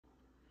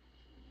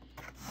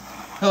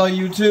Hello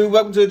YouTube,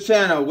 welcome to the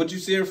channel. What you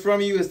see in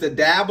front of you is the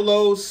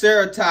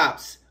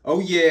Diabloceratops. Oh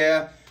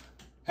yeah.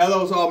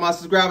 Hello to all my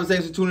subscribers,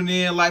 thanks for tuning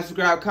in. Like,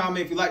 subscribe,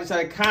 comment if you like this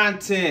type of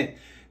content.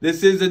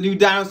 This is a new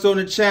dinosaur on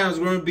the channel.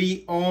 We're going to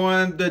be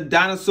on the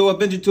Dinosaur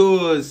Adventure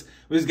Tours.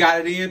 We just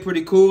got it in,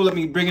 pretty cool. Let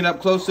me bring it up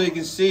close so you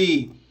can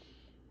see.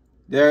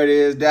 There it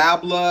is,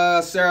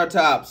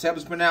 Diabloceratops. Help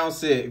us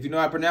pronounce it. If you know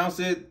how to pronounce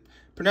it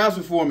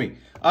for me.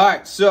 All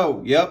right,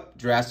 so, yep,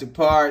 Jurassic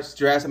Parks,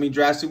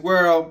 Jurassic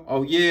World.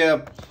 Oh,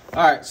 yeah.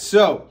 All right,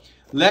 so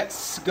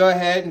let's go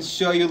ahead and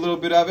show you a little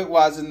bit of it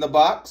while it's in the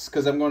box,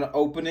 because I'm going to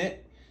open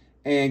it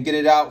and get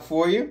it out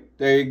for you.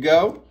 There you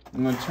go.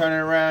 I'm going to turn it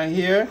around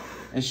here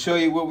and show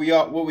you what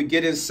we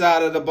get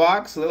inside of the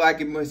box. Look like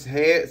its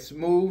head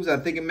moves. I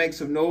think it makes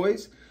some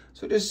noise.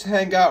 So just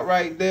hang out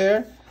right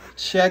there.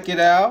 Check it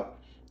out.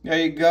 There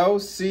you go.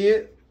 See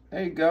it?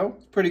 There you go.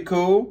 It's pretty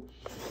cool.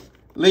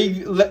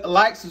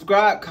 Like,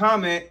 subscribe,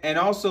 comment, and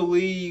also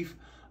leave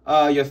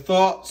your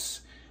thoughts.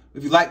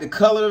 If you like the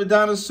color of the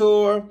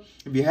dinosaur,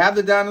 if you have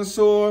the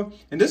dinosaur,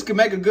 and this could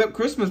make a good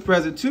Christmas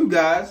present too,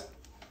 guys.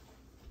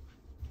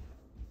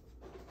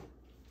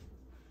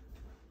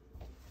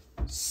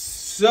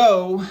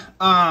 So,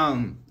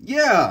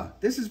 yeah,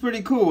 this is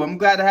pretty cool. I'm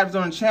glad to have this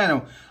on the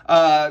channel.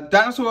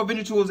 Dinosaur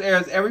Adventure Tours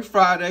airs every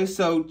Friday,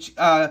 so check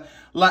out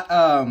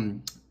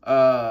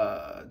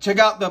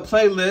the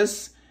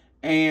playlist.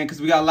 And because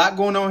we got a lot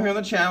going on here on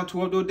the channel,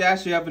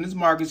 12-F and this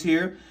Marcus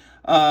here.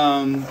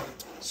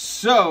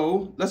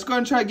 So let's go ahead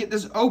and try to get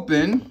this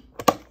open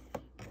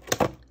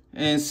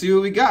and see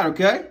what we got,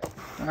 okay?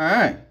 All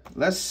right,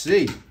 let's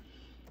see.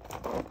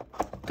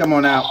 Come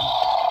on out.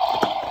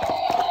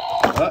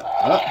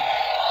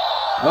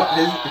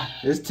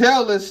 His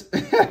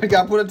tailless. We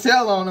got to put a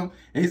tail on him,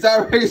 and he's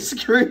already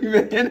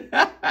screaming.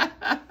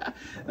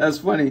 That's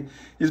funny.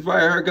 He's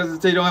probably hurt because his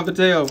tail don't have a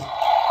tail.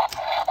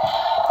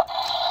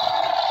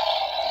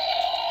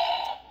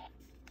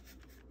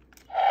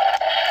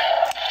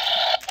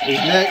 His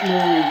neck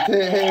moves,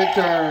 head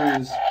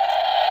turns.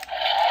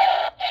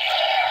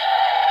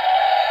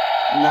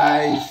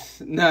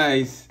 Nice,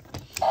 nice.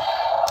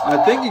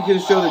 I think you can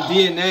show the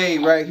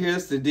DNA right here.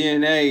 It's the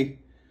DNA.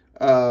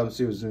 Let's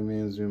see what zoom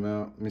in, zoom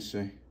out. Let me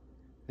see.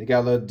 They got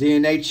a little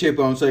DNA chip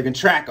on so you can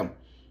track them.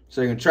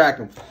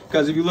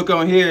 Because if you look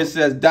on here, it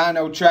says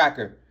Dino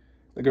Tracker.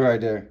 Look at right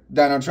there.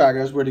 Dino Tracker.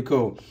 That's pretty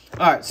cool.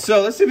 All right,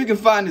 so let's see if we can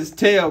find his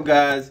tail,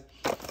 guys.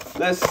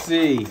 Let's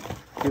see.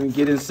 Let me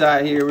get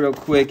inside here real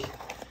quick.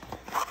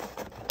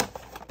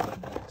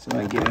 So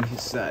I get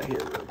inside here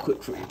real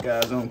quick for you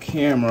guys on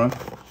camera.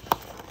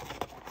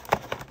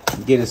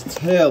 Get his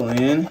tail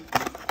in.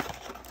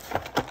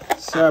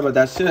 Sorry about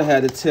that. I should have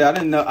had the tail. I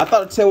didn't know. I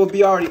thought the tail would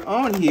be already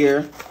on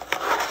here.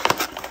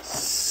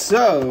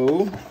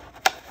 So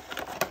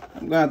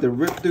I'm gonna have to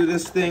rip through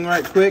this thing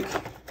right quick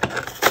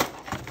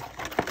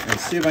and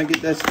see if I can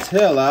get this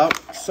tail out.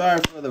 Sorry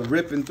for the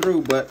ripping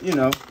through, but you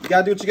know, you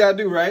gotta do what you gotta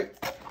do, right?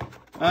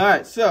 All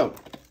right, so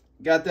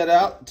got that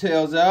out.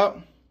 Tail's out.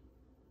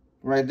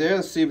 Right there,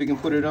 let's see if we can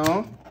put it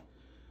on.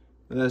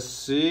 Let's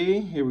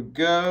see, here we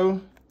go.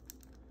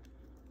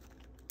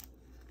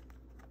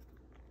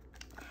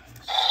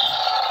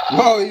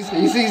 Whoa,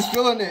 he's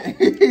feeling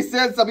it. He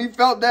said something, he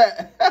felt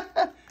that.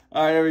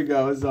 All right, there we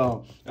go, it's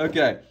on.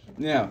 Okay,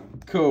 now,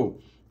 cool.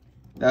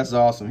 That's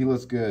awesome, he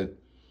looks good.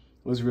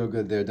 Looks real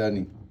good there, doesn't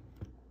he?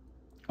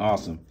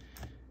 Awesome.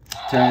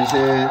 Turn his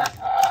head.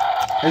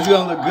 He's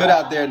gonna look good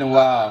out there in the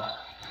wild.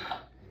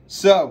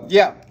 So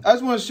yeah, I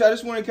just want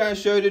to kind of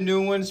show you the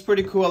new one. It's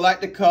pretty cool. I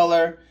like the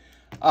color.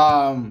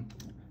 And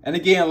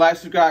again, like,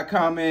 subscribe,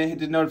 comment, hit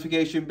the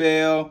notification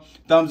bell,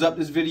 thumbs up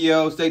this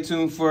video. Stay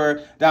tuned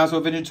for Dinosaur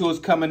Adventure Tours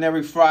coming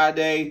every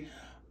Friday.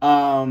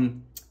 So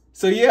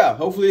yeah,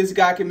 hopefully this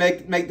guy can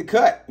make the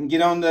cut and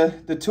get on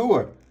the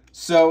tour.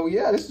 So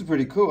yeah, this is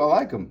pretty cool. I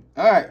like him.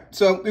 All right,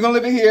 so we're gonna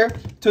leave it here.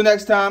 Till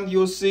next time,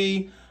 you'll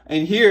see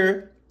and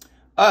hear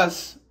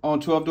us on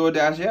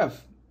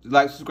 12-F.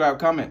 Like, subscribe,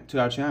 comment to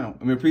our channel,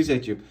 and we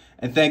appreciate you.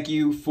 And thank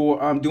you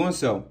for doing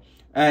so.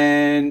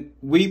 And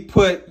we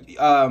put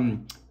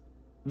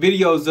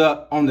videos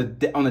up on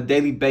a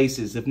daily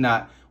basis, if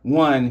not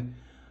one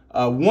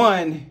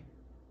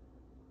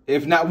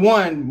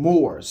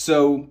more.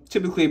 So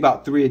typically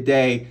about 3 a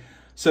day.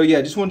 So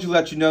yeah, just wanted to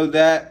let you know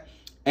that.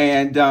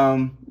 And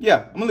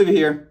yeah, I'm gonna leave it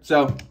here.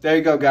 So there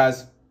you go,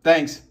 guys.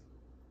 Thanks.